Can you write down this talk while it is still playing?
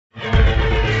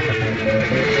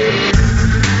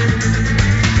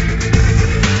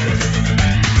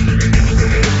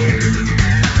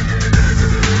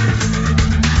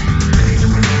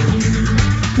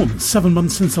7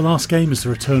 months since the last game is the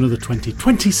return of the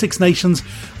 2020 Six Nations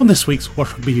on this week's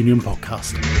Welsh Rugby Union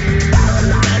podcast.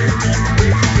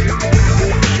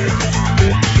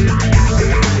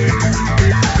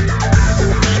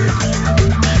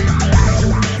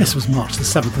 This was March the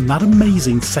 7th and that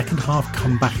amazing second half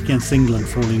comeback against England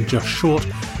falling just short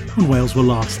when Wales were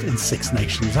last in Six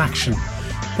Nations action.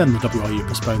 Then the WRU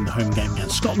postponed the home game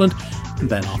against Scotland, and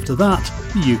then after that,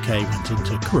 the UK went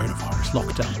into coronavirus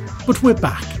lockdown. But we're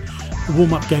back. The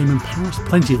warm-up game in Paris,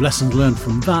 plenty of lessons learned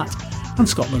from that, and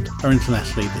Scotland are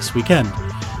internationally this weekend.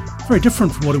 Very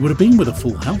different from what it would have been with a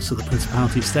full house at the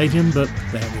Principality Stadium, but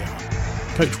there we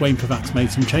are. Coach Wayne Pivac's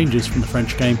made some changes from the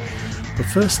French game, but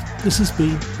first, this has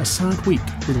been a sad week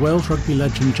with Welsh rugby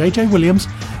legend JJ Williams,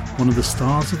 one of the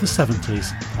stars of the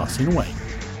 70s, passing away.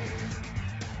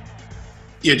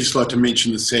 Yeah, just like to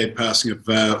mention the sad passing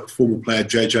of former player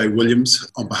JJ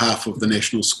Williams on behalf of the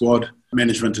national squad,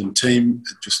 management and team.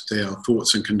 Just our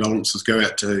thoughts and condolences go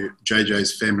out to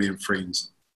JJ's family and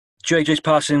friends. JJ's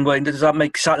passing away, does that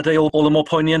make Saturday all the more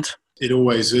poignant? It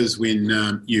always is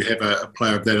when you have a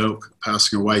player of that ilk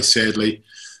passing away, sadly.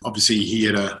 Obviously, he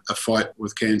had a fight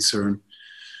with cancer and,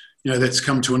 that's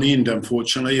come to an end,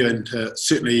 unfortunately, and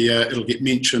certainly it'll get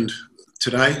mentioned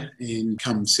today, and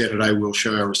come Saturday we'll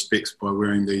show our respects by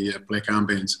wearing the black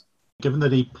armbands. Given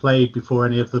that he played before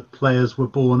any of the players were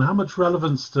born, how much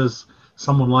relevance does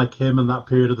someone like him in that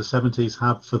period of the 70s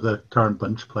have for the current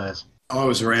bunch of players? I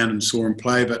was around and saw him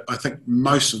play, but I think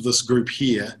most of this group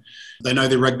here, they know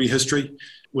their rugby history.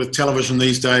 With television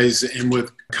these days and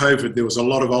with COVID, there was a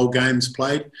lot of old games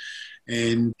played.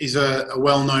 And he's a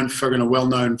well-known figure and a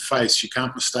well-known face. You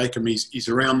can't mistake him. He's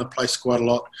around the place quite a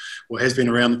lot, or has been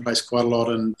around the place quite a lot,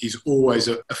 and he's always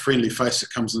a friendly face that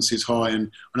comes and says hi. And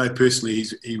I know personally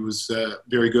he was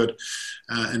very good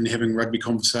in having rugby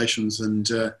conversations. And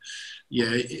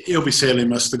he'll be sadly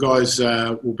missed. The guys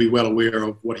will be well aware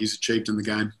of what he's achieved in the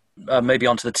game. Maybe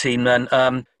onto the team then.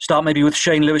 Start maybe with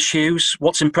Shane Lewis-Hughes.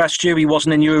 What's impressed you? He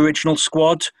wasn't in your original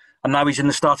squad, and now he's in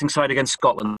the starting side against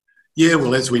Scotland. Yeah,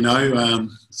 well, as we know,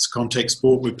 it's contact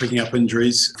sport. We're picking up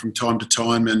injuries from time to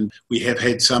time, and we have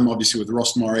had some, obviously, with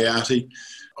Ross Moriarty,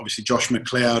 obviously Josh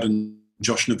McLeod and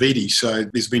Josh Navidi. So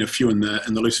there's been a few in the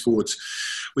loose forwards.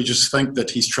 We just think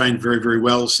that he's trained very, very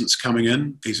well since coming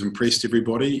in. He's impressed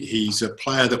everybody. He's a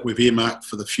player that we've earmarked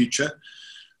for the future.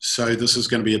 So this is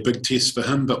going to be a big test for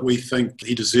him, but we think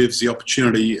he deserves the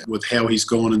opportunity with how he's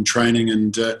gone in training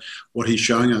and what he's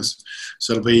showing us.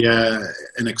 So it'll be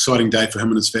an exciting day for him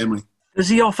and his family. Does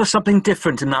he offer something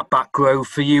different in that back row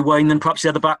for you, Wayne, than perhaps the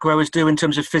other back rowers do in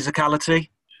terms of physicality?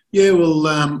 Yeah, well,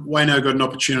 Wayno got an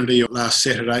opportunity last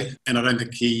Saturday, and I don't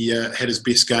think he had his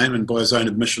best game, and by his own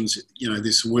admissions,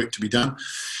 there's some work to be done.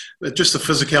 But just the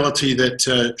physicality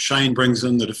that Shane brings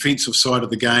in, the defensive side of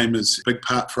the game is a big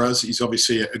part for us. He's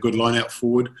obviously a good line-out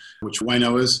forward, which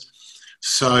Wayno is.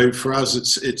 So for us,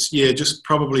 it's just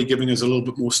probably giving us a little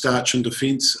bit more starch in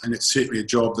defence, and it's certainly a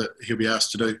job that he'll be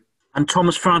asked to do. And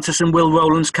Thomas Francis and Will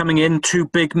Rowlands coming in, two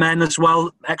big men as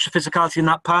well, extra physicality in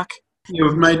that pack? Yeah,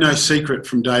 we've made no secret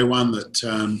from day one that,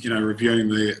 reviewing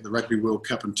the Rugby World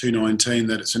Cup in 2019,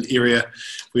 that it's an area,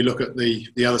 if we look at the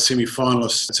other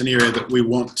semi-finalists, it's an area that we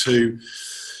want to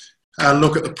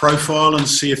look at the profile and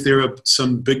see if there are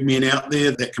some big men out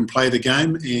there that can play the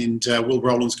game. And Will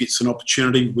Rowlands gets an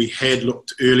opportunity. We had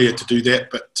looked earlier to do that,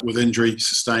 but with injury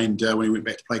sustained when he went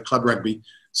back to play club rugby,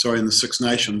 in the Six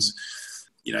Nations,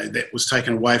 that was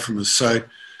taken away from us. So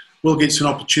Will gets an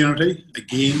opportunity.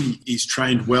 Again, he's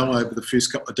trained well over the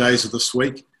first couple of days of this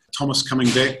week. Thomas coming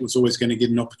back was always going to get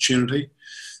an opportunity.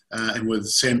 And with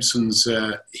Samson's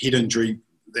head injury,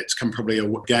 that's come probably a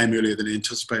game earlier than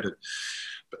anticipated.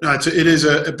 But no, it is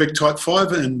a big tight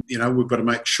five, and we've got to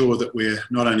make sure that we're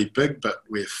not only big, but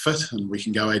we're fit and we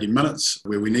can go 80 minutes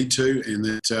where we need to, and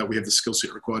that we have the skill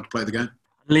set required to play the game.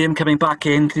 Liam coming back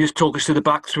in, can you just talk us through the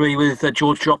back three with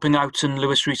George dropping out and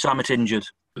Lewis Rees-Zammit injured?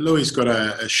 Louis got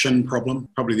a shin problem,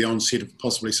 probably the onset of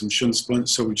possibly some shin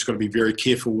splints, so we've just got to be very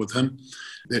careful with him.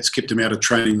 That's kept him out of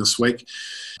training this week.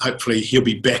 Hopefully he'll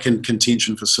be back in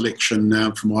contention for selection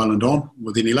from Ireland on,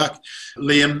 with any luck.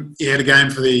 Liam, he had a game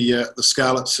for the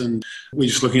Scarlets, and we're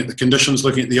just looking at the conditions,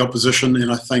 looking at the opposition,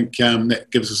 and I think that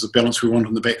gives us the balance we want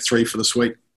in the back three for this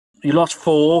week. You lost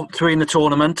 4-3 in the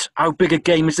tournament. How big a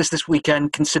game is this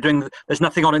weekend, considering there's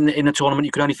nothing on in the tournament?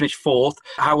 You could only finish fourth.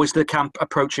 How is the camp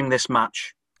approaching this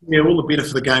match? Yeah, all the better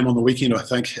for the game on the weekend, I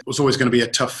think. It was always going to be a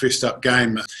tough first-up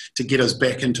game to get us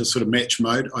back into sort of match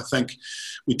mode. I think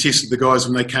we tested the guys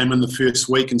when they came in the first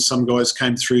week, and some guys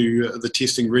came through the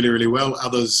testing really, really well.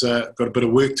 Others got a bit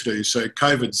of work to do. So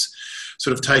COVID's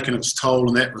sort of taken its toll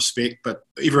in that respect, but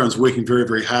everyone's working very,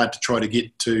 very hard to try to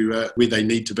get to where they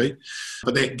need to be.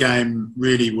 But that game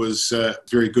really was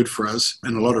very good for us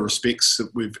in a lot of respects. That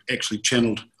we've actually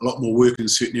channeled a lot more work in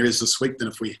certain areas this week than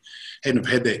if we hadn't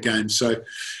have had that game. So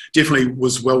definitely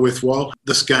was well worthwhile.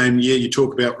 This game, yeah, you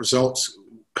talk about results.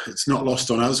 It's not lost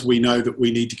on us. We know that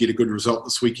we need to get a good result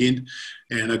this weekend,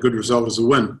 and a good result is a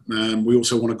win. We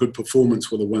also want a good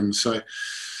performance with a win. So,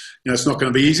 it's not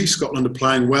going to be easy. Scotland are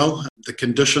playing well. The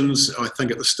conditions, I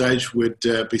think at this stage, would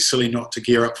be silly not to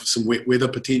gear up for some wet weather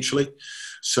potentially.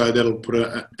 So that'll put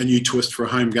a new twist for a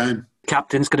home game.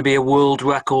 Captain's going to be a world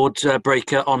record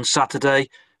breaker on Saturday.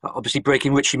 Obviously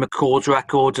breaking Richie McCaw's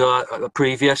record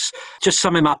previous. Just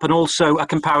sum him up, and also a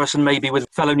comparison maybe with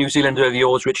fellow New Zealander of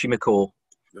yours, Richie McCaw.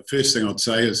 The first thing I'd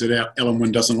say is that Alan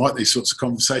Wynne doesn't like these sorts of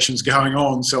conversations going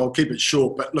on, so I'll keep it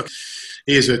short. But look,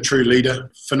 he is a true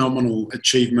leader, phenomenal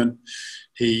achievement.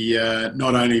 He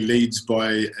not only leads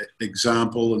by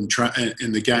example in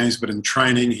the games, but in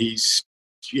training, he's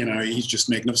just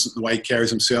magnificent the way he carries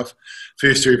himself.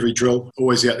 First to every drill,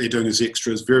 always out there doing his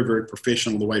extras, very, very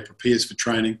professional the way he prepares for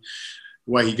training,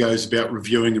 the way he goes about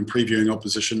reviewing and previewing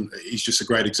opposition. He's just a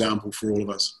great example for all of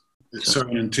us. So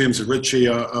in terms of Richie,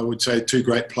 I would say two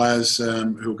great players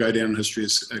who will go down in history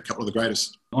as a couple of the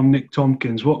greatest. On Nick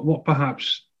Tompkins, what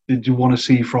perhaps did you want to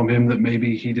see from him that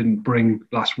maybe he didn't bring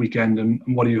last weekend, and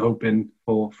what are you hoping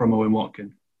for from Owen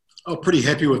Watkin? I'm pretty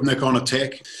happy with Nick on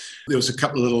attack. There was a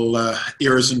couple of little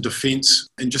errors in defence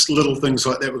and just little things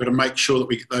like that. We've got to make sure that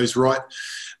we get those right.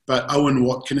 But Owen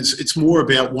Watkin, it's more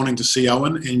about wanting to see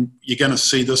Owen, and you're going to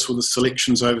see this with the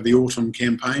selections over the autumn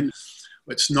campaign.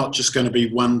 It's not just going to be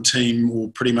one team or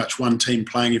pretty much one team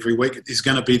playing every week. There's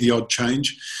going to be the odd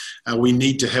change. We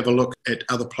need to have a look at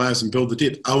other players and build the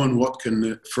depth. Owen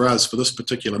Watkin, for us, for this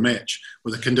particular match,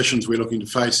 with the conditions we're looking to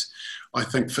face, I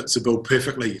think fits the bill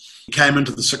perfectly. He came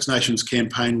into the Six Nations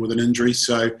campaign with an injury,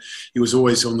 so he was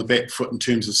always on the back foot in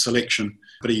terms of selection.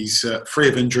 But he's free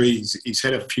of injury. He's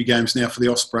had a few games now for the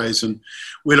Ospreys, and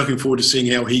we're looking forward to seeing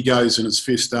how he goes in his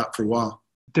first start for a while.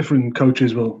 Different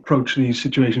coaches will approach these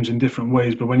situations in different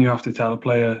ways, but when you have to tell a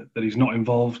player that he's not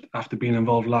involved after being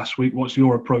involved last week, what's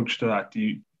your approach to that? Do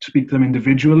you speak to them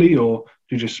individually, or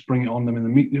do you just spring it on them in the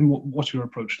meeting? What's your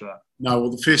approach to that? No,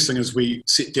 well, the first thing is we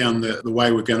set down the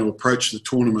way we're going to approach the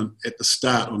tournament at the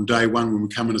start on day one when we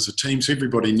come in as a team, so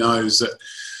everybody knows that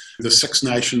the Six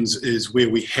Nations is where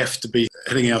we have to be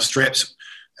hitting our straps,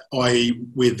 i.e.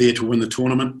 we're there to win the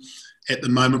tournament. At the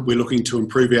moment, we're looking to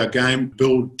improve our game,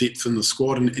 build depth in the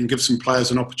squad, and give some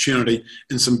players an opportunity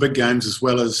in some big games as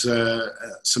well as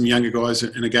some younger guys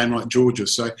in a game like Georgia.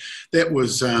 So that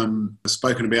was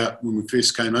spoken about when we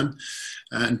first came in.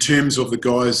 In terms of the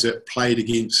guys that played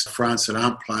against France that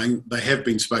aren't playing, they have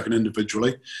been spoken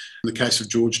individually. In the case of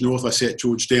George North, I sat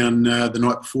George down the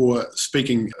night before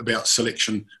speaking about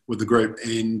selection with the group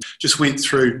and just went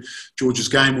through George's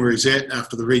game, where he's at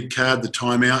after the red card, the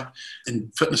timeout.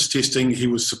 In fitness testing, he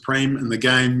was supreme. In the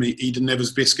game, he didn't have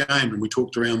his best game, and we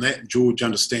talked around that. George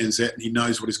understands that, and he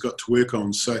knows what he's got to work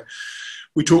on. So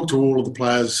we talked to all of the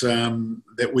players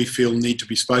that we feel need to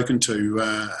be spoken to.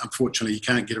 Unfortunately, you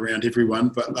can't get around everyone,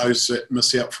 but those that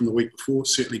miss out from the week before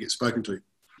certainly get spoken to.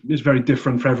 It's very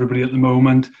different for everybody at the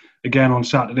moment. Again, on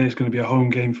Saturday, it's going to be a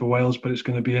home game for Wales, but it's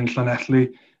going to be in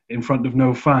Llanelli in front of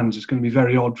no fans. It's going to be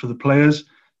very odd for the players.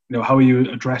 How are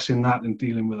you addressing that and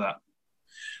dealing with that?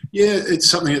 Yeah, it's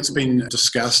something that's been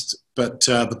discussed, but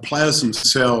the players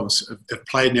themselves have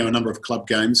played now a number of club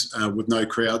games with no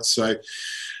crowds, so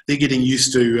they're getting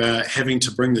used to having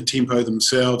to bring the tempo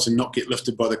themselves and not get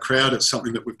lifted by the crowd. It's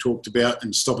something that we've talked about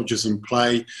in stoppages in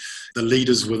play, the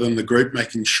leaders within the group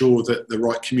making sure that the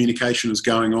right communication is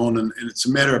going on, and it's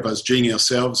a matter of us geeing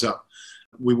ourselves up.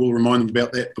 We will remind them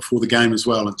about that before the game as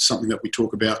well. It's something that we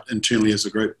talk about internally as a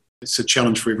group. It's a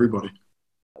challenge for everybody.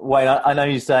 Wayne, I know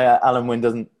you say Alan Wynne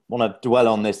doesn't want to dwell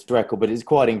on this record, but it's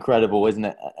quite incredible, isn't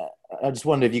it? I just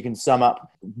wonder if you can sum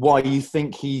up why you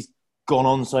think he's gone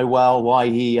on so well, why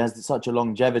he has such a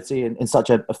longevity in such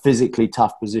a physically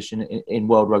tough position in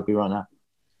world rugby right now.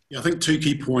 Yeah, I think two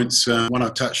key points. One I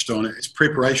touched on, it's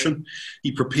preparation.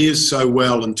 He prepares so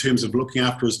well in terms of looking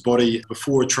after his body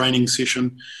before a training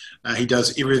session. He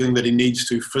does everything that he needs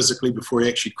to physically before he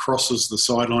actually crosses the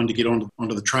sideline to get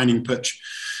onto the training pitch.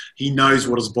 He knows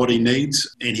what his body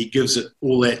needs, and he gives it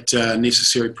all that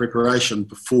necessary preparation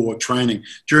before training.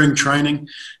 During training,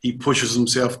 he pushes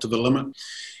himself to the limit.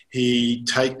 He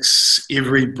takes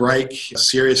every break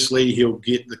seriously. He'll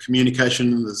get the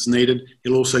communication that's needed.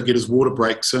 He'll also get his water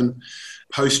breaks in.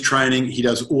 Post-training, he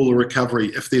does all the recovery.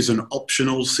 If there's an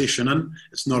optional session in,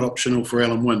 it's not optional for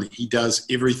Alan Wynne. He does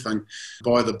everything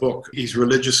by the book. He's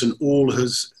religious in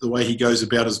the way he goes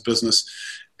about his business.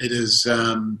 It is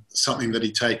something that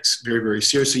he takes very, very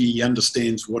seriously. He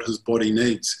understands what his body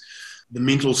needs. The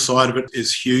mental side of it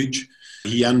is huge.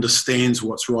 He understands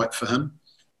what's right for him.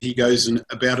 He goes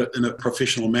about it in a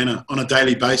professional manner on a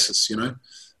daily basis,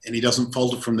 and he doesn't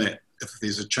falter from that. If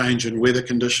there's a change in weather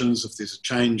conditions, if there's a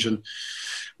change in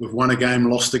we've won a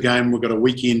game, lost a game, we've got a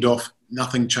weekend off,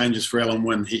 nothing changes for Alan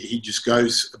Wynne. He just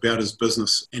goes about his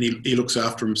business and he looks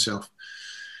after himself.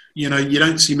 You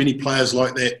don't see many players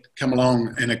like that come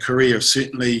along in a career.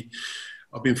 Certainly,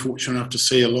 I've been fortunate enough to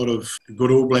see a lot of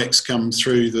good All Blacks come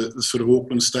through the sort of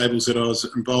Auckland stables that I was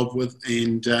involved with,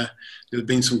 and there have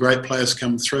been some great players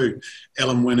come through.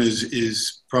 Alan Wynne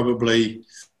is probably...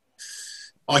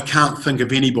 I can't think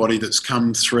of anybody that's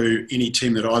come through any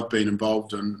team that I've been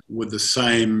involved in with the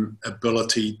same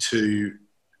ability to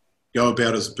go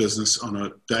about his business on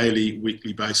a daily,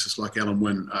 weekly basis like Alan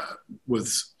Wynne,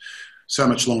 with so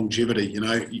much longevity.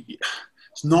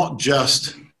 It's not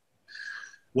just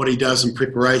what he does in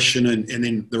preparation and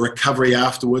then the recovery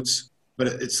afterwards, but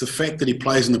it's the fact that he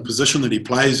plays in the position that he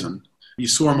plays in. You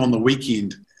saw him on the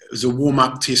weekend. It was a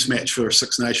warm-up test match for a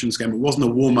Six Nations game. It wasn't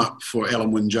a warm-up for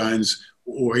Alan Wynne-Jones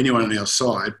or anyone on our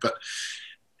side, but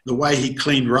the way he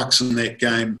cleaned rucks in that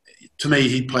game, to me,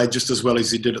 he played just as well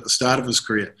as he did at the start of his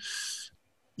career.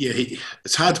 Yeah,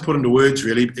 it's hard to put into words,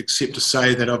 really, except to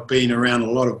say that I've been around a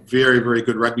lot of very, very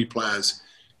good rugby players,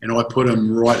 and I put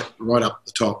him right up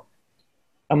the top.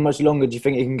 How much longer do you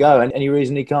think he can go? And any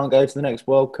reason he can't go to the next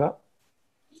World Cup?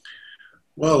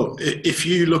 Well, if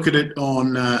you look at it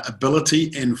on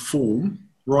ability and form,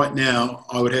 right now,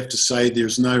 I would have to say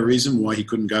there's no reason why he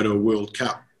couldn't go to a World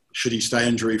Cup, should he stay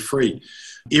injury-free.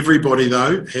 Everybody,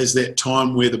 though, has that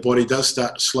time where the body does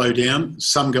start to slow down.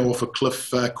 Some go off a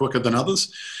cliff quicker than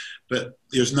others, but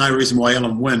there's no reason why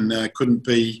Alan Wynne couldn't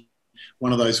be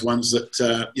one of those ones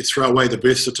that you throw away the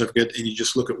birth certificate and you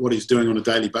just look at what he's doing on a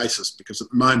daily basis, because at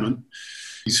the moment,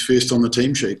 he's first on the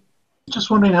team sheet.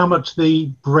 Just wondering how much the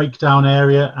breakdown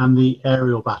area and the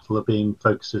aerial battle are being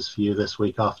focuses for you this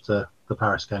week after the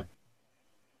Paris game.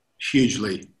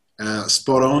 Hugely.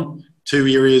 Spot on. Two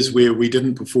areas where we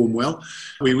didn't perform well.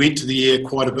 We went to the air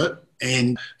quite a bit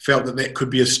and felt that could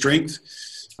be a strength.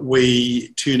 We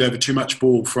turned over too much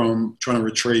ball from trying to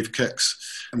retrieve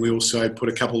kicks, and we also put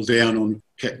a couple down on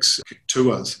kicks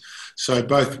to us. So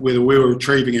both whether we were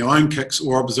retrieving our own kicks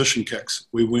or opposition kicks,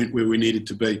 we weren't where we needed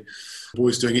to be. The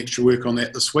boys doing extra work on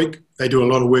that this week. They do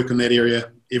a lot of work in that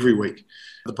area every week.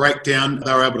 The breakdown,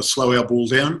 they were able to slow our ball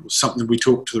down. It was something we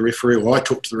talked to the referee, or I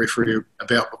talked to the referee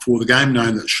about before the game,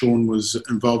 knowing that Sean was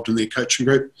involved in their coaching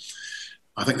group.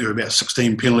 I think there were about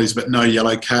 16 penalties, but no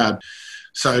yellow card.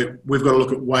 So we've got to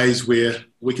look at ways where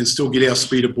we can still get our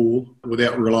speed of ball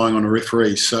without relying on a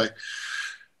referee. So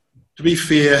to be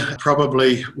fair,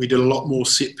 probably we did a lot more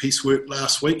set-piece work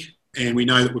last week, and we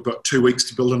know that we've got 2 weeks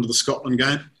to build into the Scotland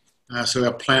game. So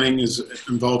our planning is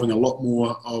involving a lot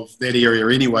more of that area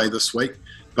anyway this week,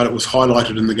 but it was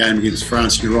highlighted in the game against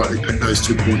France, and you're right, we picked those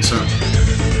 2 points up.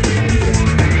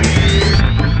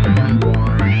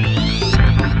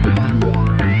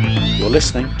 You're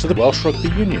listening to the Welsh Rugby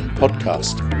Union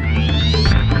podcast.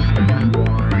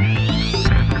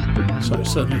 So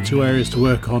certainly 2 areas to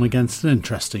work on against an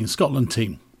interesting Scotland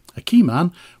team. A key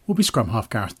man will be scrum half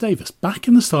Gareth Davis, back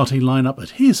in the starting lineup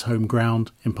at his home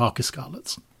ground in Parker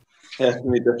Scarlets. Yeah, it's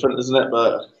going to be different, isn't it?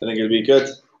 But I think it'll be good.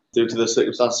 Due to the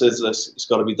circumstances, it's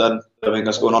got to be done. I think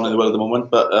that's going on in the world at the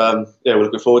moment. But yeah, we're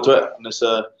looking forward to it. And it's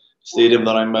a stadium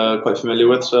that I'm quite familiar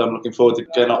with, so I'm looking forward to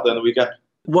getting out there on the weekend.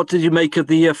 What did you make of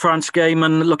the France game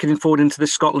and looking forward into the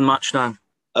Scotland match now?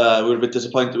 We were a bit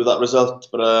disappointed with that result,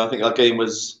 but I think that game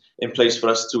was in place for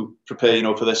us to prepare,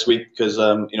 for this week, because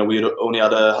we had only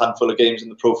had a handful of games in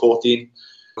the Pro 14.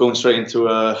 Going straight into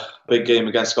a big game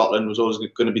against Scotland was always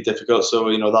going to be difficult. So,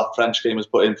 that French game was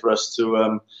put in for us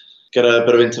to get a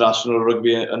bit of international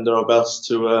rugby under our belts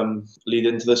to lead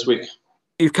into this week.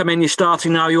 You've come in, you're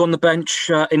starting now, you're on the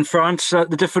bench in France.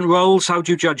 The different roles, how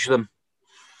do you judge them?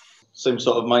 Same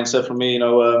sort of mindset for me,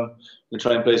 we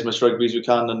try and play as much rugby as we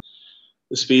can. And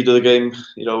the speed of the game,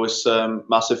 is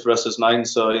massive for us as nine.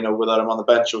 So, whether I'm on the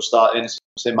bench or starting,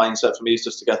 same mindset for me is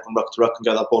just to get from ruck to ruck and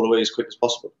get that ball away as quick as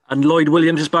possible. And Lloyd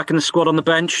Williams is back in the squad on the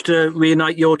bench to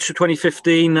reunite your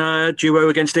 2015 duo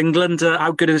against England.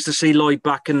 How good is it to see Lloyd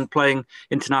back and playing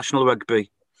international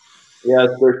rugby? Yeah,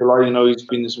 it's great for Lloyd. He's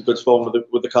been in some good form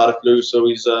with the Cardiff Blues, so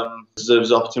he's deserves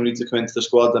the opportunity to come into the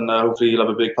squad, and hopefully he'll have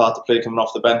a big part to play coming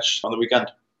off the bench on the weekend.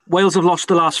 Wales have lost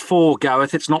the last 4,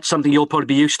 Gareth. It's not something you'll probably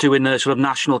be used to in a sort of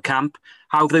national camp.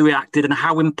 How have they reacted, and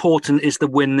how important is the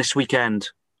win this weekend?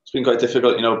 It's been quite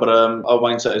difficult, but our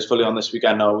mindset is fully on this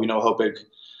weekend now. We know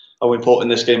how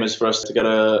important this game is for us to get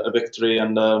a victory,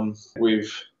 and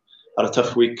we've had a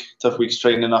tough week's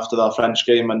training after that French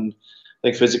game, and I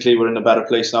think physically we're in a better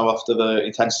place now after the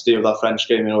intensity of that French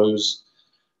game. It was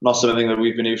not something that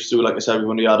we've been used to. Like I said, we've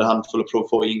only had a handful of Pro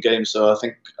 14 games, so I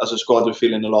think as a squad we're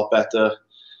feeling a lot better,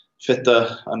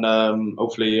 fitter, and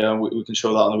hopefully we can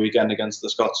show that on the weekend against the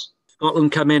Scots.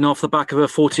 Scotland come in off the back of a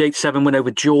 48-7 win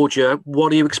over Georgia.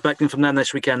 What are you expecting from them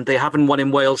this weekend? They haven't won in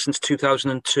Wales since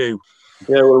 2002.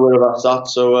 Yeah, we're aware of that,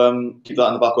 so keep that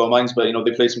in the back of our minds. But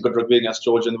they played some good rugby against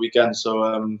Georgia in the weekend,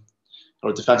 so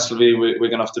defensively we're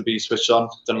going to have to be switched on.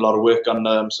 Done a lot of work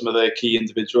on some of their key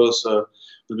individuals, so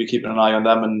we'll be keeping an eye on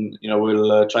them, and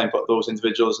we'll try and put those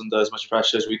individuals under as much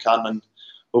pressure as we can, and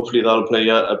hopefully that'll play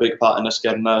a big part in us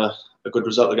getting a good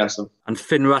result against them. And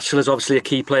Finn Russell is obviously a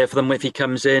key player for them if he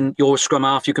comes in. You're a scrum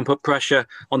half, you can put pressure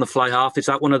on the fly half. Is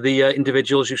that one of the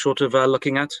individuals you're sort of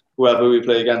looking at? Whoever we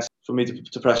play against, for me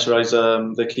to pressurise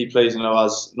the key players,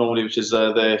 as normally, which is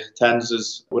their 10s,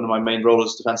 is one of my main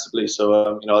roles defensively.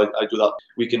 So, I do that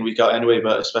week in, week out anyway,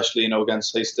 but especially,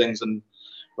 against Hastings and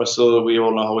Russell, we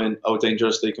all know how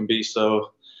dangerous they can be.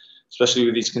 So, especially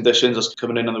with these conditions, us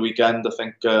coming in on the weekend, I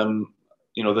think,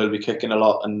 they'll be kicking a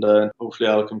lot, and hopefully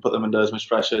I can put them under as much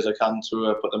pressure as I can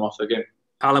to put them off their game.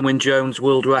 Alun Wyn Jones,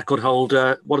 world record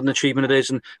holder, what an achievement it is,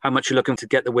 and how much you're looking to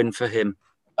get the win for him.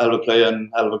 Hell of a player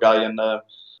and hell of a guy, and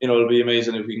it'll be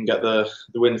amazing if we can get the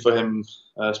win for him,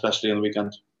 especially on the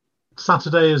weekend.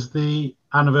 Saturday is the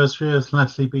anniversary of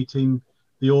Leslie beating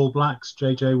the All Blacks.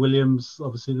 JJ Williams,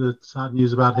 obviously the sad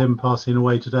news about him passing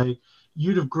away today.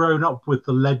 You'd have grown up with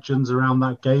the legends around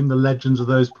that game, the legends of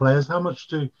those players. How much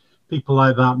do people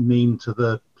like that mean to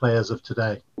the players of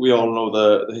today? We all know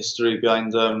the history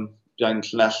behind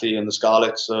Leslie and the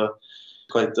Scarlets.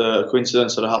 Quite a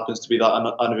coincidence that it happens to be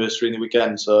that anniversary in the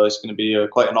weekend. So it's going to be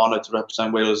quite an honour to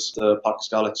represent Wales, the Parc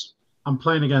Scarlets. And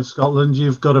playing against Scotland,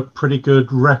 you've got a pretty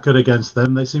good record against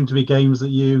them. They seem to be games that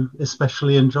you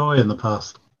especially enjoy in the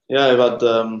past. Yeah, I've had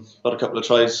a couple of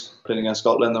tries playing against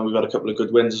Scotland, and we've had a couple of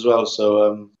good wins as well.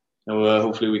 So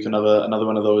hopefully we can have another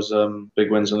one of those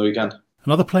big wins on the weekend.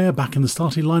 Another player back in the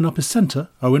starting lineup is centre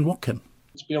Owen Watkin.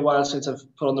 It's been a while since I've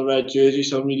put on the red jersey,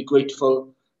 so I'm really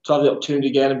grateful to have the opportunity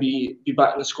again and be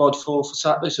back in the squad for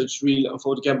Saturday. So just really looking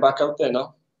forward to getting back out there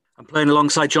now. I'm playing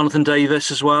alongside Jonathan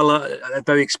Davis as well, a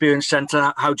very experienced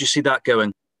centre. How do you see that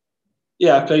going?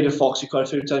 Yeah, I've played with Foxy quite a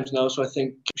few times now, so I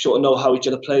think we sort of know how each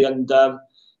other play, and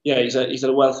he's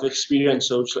a wealth of experience,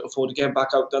 so just looking forward to getting back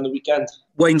out there on the weekend.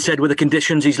 Wayne said with the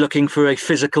conditions he's looking for a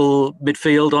physical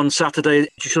midfield on Saturday. Do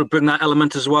you sort of bring that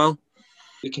element as well?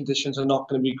 The conditions are not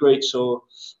going to be great, so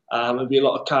there'll be a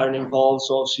lot of carrying involved.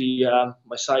 So obviously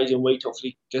my size and weight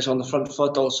hopefully gets on the front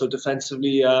foot. Also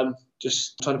defensively,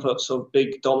 just trying to put sort of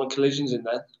big dominant collisions in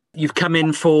there. You've come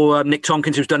in for Nick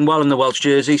Tompkins, who's done well in the Welsh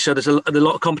jersey, so there's a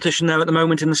lot of competition there at the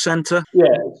moment in the centre. Yeah,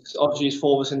 obviously there's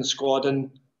 4 of us in the squad, and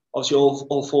obviously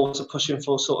all 4 of us are pushing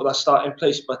for sort of that starting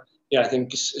place. But yeah, I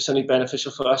think it's only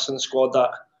beneficial for us in the squad that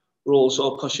we're all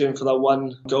sort of pushing for that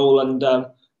one goal, and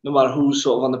no matter who's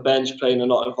sort of on the bench playing or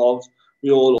not involved,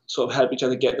 we all sort of help each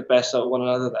other get the best out of one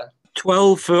another then.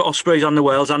 12 for Ospreys and the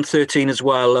Wales, and 13 as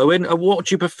well. Owen, what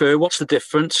do you prefer? What's the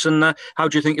difference? And how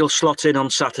do you think you'll slot in on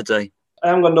Saturday? I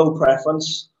haven't got no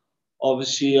preference.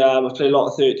 Obviously, I've played a lot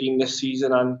of 13 this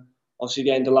season and obviously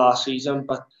the end of last season.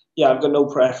 But yeah, I've got no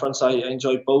preference. I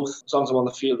enjoy both. As long as I'm on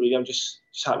the field, really, I'm just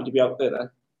happy to be out there then.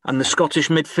 And the Scottish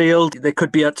midfield, there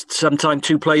could be at some time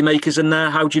 2 playmakers in there.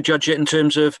 How do you judge it in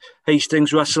terms of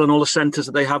Hastings, Russell and all the centres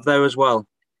that they have there as well?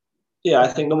 Yeah, I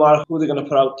think no matter who they're going to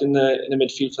put out in the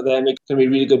midfield for them, they're going to be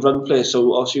really good run players.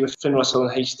 So obviously with Finn Russell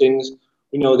and Hastings,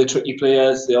 we know they're tricky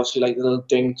players. They obviously like the little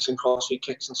dinks and crossfit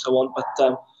kicks and so on.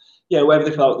 But wherever they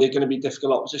put out, they're going to be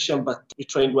difficult opposition. But we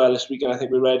trained well this week and I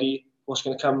think we're ready for what's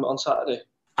going to come on Saturday.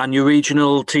 And your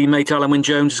regional teammate, Alun Wyn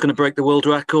Jones, is going to break the world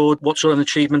record. What sort of an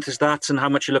achievement is that, and how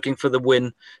much are you looking for the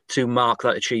win to mark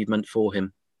that achievement for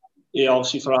him? Yeah,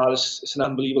 obviously for us, it's an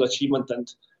unbelievable achievement, and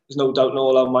there's no doubt in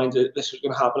all our mind that this was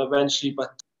going to happen eventually.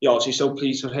 But yeah, obviously so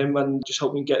pleased for him, and just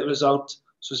hoping to get the result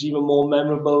so it's even more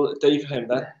memorable day for him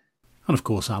then. And of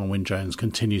course, Alun Wyn Jones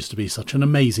continues to be such an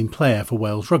amazing player for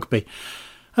Wales rugby.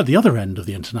 At the other end of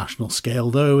the international scale,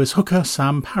 though, is hooker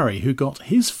Sam Parry, who got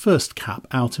his first cap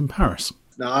out in Paris.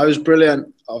 No, it was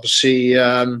brilliant. Obviously,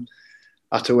 had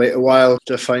to wait a while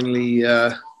to finally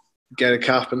get a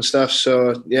cap and stuff.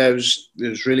 So yeah, it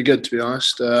was really good, to be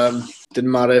honest.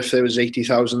 Didn't matter if there was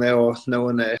 80,000 there or no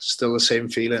one there. Still the same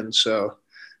feeling. So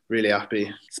it really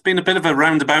happy. It's been a bit of a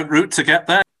roundabout route to get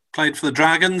there. Played for the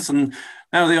Dragons and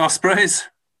now the Ospreys.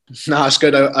 No, it's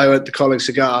good. I went to Coleg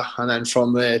Cigar and then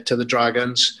from there to the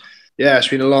Dragons. Yeah, it's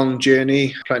been a long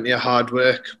journey, plenty of hard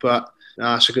work, but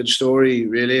it's a good story,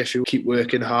 really. If you keep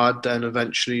working hard, then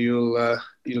eventually you'll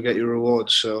get your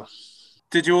rewards. So,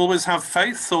 did you always have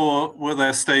faith, or were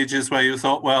there stages where you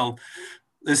thought, well,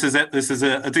 this is it, this is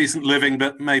a decent living,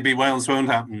 but maybe Wales won't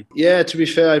happen? Yeah, to be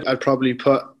fair, I'd probably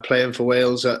put playing for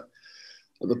Wales at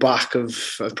the back of,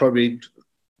 I'd probably,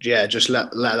 just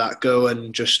let that go,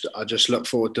 and I just look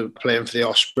forward to playing for the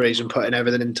Ospreys and putting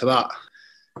everything into that.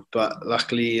 But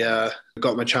luckily, I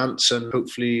got my chance and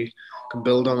hopefully can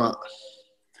build on that.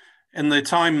 In the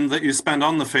time that you spent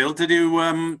on the field, did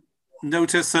you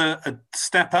notice a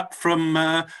step up from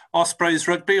Ospreys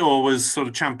rugby, or was sort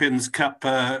of Champions Cup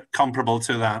comparable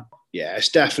to that? Yeah, it's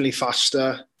definitely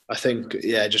faster. I think,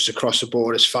 just across the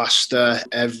board, it's faster.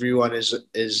 Everyone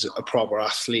is a proper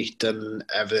athlete, and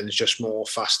everything's just more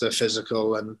faster,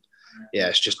 physical, and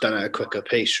it's just done at a quicker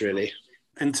pace, really.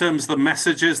 In terms of the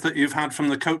messages that you've had from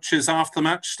the coaches after the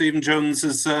match, Stephen Jones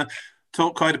has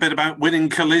talked quite a bit about winning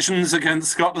collisions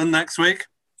against Scotland next week.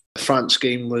 The France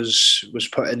game was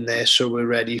put in there, so we're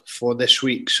ready for this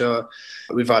week. So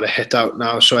we've had a hit out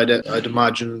now, so I'd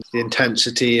imagine the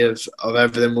intensity of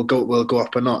everything will go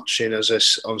up a notch. You know, as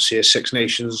this obviously a Six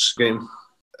Nations game,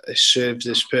 it serves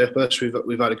this purpose.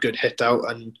 We've had a good hit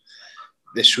out, and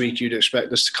this week you'd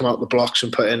expect us to come out the blocks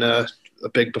and put in a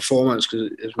big performance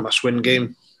because it's a must-win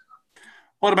game.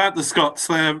 What about the Scots?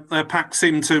 Their pack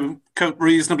seemed to cope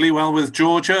reasonably well with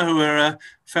Georgia, who are a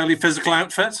fairly physical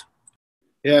outfit.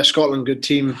 Yeah, Scotland, good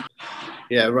team.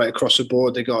 Yeah, right across the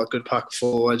board, they got a good pack of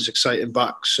forwards, exciting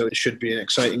backs, so it should be an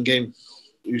exciting game.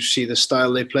 You see the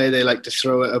style they play, they like to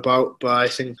throw it about, but I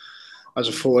think as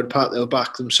a forward pack, they'll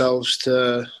back themselves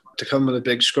to come with a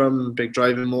big scrum, big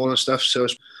driving maul and stuff, so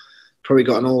it's probably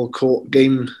got an all-court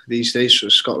game these days for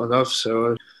Scotland have,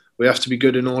 so we have to be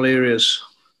good in all areas.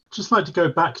 Just like to go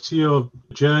back to your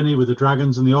journey with the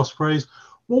Dragons and the Ospreys.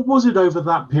 What was it over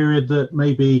that period that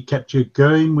maybe kept you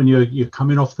going when you're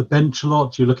coming off the bench a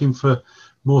lot, you're looking for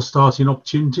more starting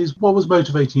opportunities? What was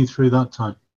motivating you through that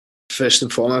time? First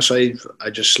and foremost, I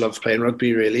just love playing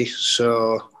rugby, really.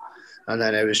 So, and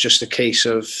then it was just a case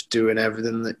of doing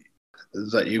everything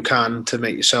that you can to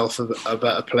make yourself a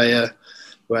better player,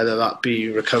 whether that be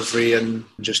recovery and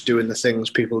just doing the things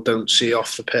people don't see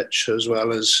off the pitch, as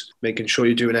well as making sure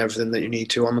you're doing everything that you need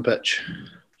to on the pitch.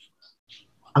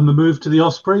 And the move to the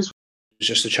Ospreys? It was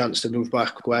just a chance to move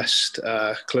back west,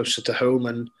 closer to home,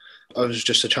 and it was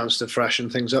just a chance to freshen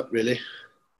things up, really.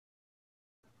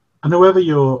 And whoever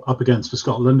you're up against for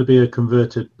Scotland, to be a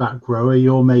converted back rower,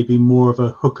 you're maybe more of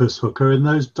a hooker's hooker in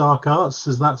those dark arts.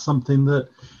 Is that something that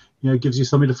gives you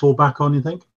something to fall back on, you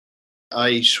think?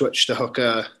 I switched to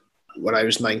hooker when I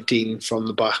was 19 from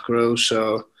the back row,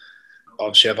 so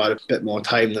obviously I've had a bit more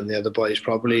time than the other boys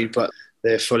probably, but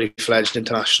they're fully fledged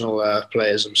international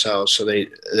players themselves, so they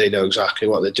know exactly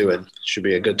what they're doing. It should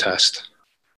be a good test.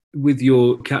 With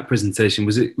your cap presentation,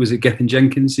 was it Gethin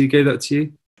Jenkins who gave that to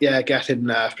you? Yeah, Gethin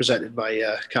presented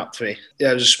my cap for me.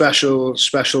 Yeah, it was a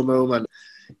special moment.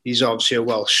 He's obviously a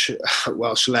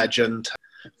Welsh legend.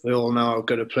 We all know how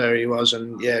good a player he was,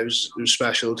 and yeah, it was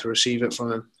special to receive it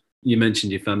from him. You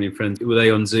mentioned your family and friends. Were they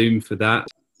on Zoom for that?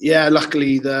 Yeah,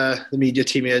 luckily the media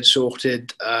team had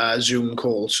sorted a Zoom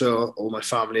call, so all my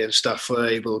family and stuff were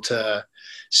able to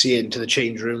see into the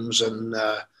change rooms and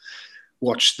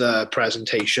watch the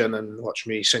presentation and watch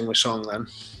me sing my song then.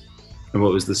 And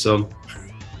what was the song?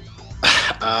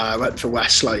 I went for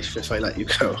Westlife, If I Let You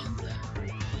Go.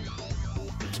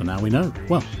 So now we know.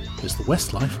 Well, it's the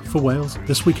Westlife for Wales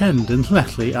this weekend in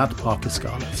Llanelli at Parc y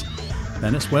Scarlets.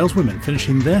 Then it's Wales women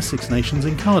finishing their Six Nations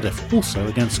in Cardiff, also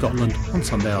against Scotland on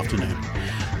Sunday afternoon.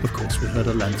 Of course, we heard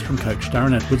at length from coach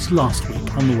Darren Edwards last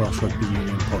week on the Welsh Rugby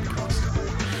Union podcast.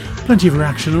 Plenty of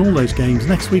reaction on all those games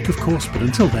next week, of course, but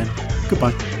until then,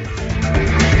 goodbye.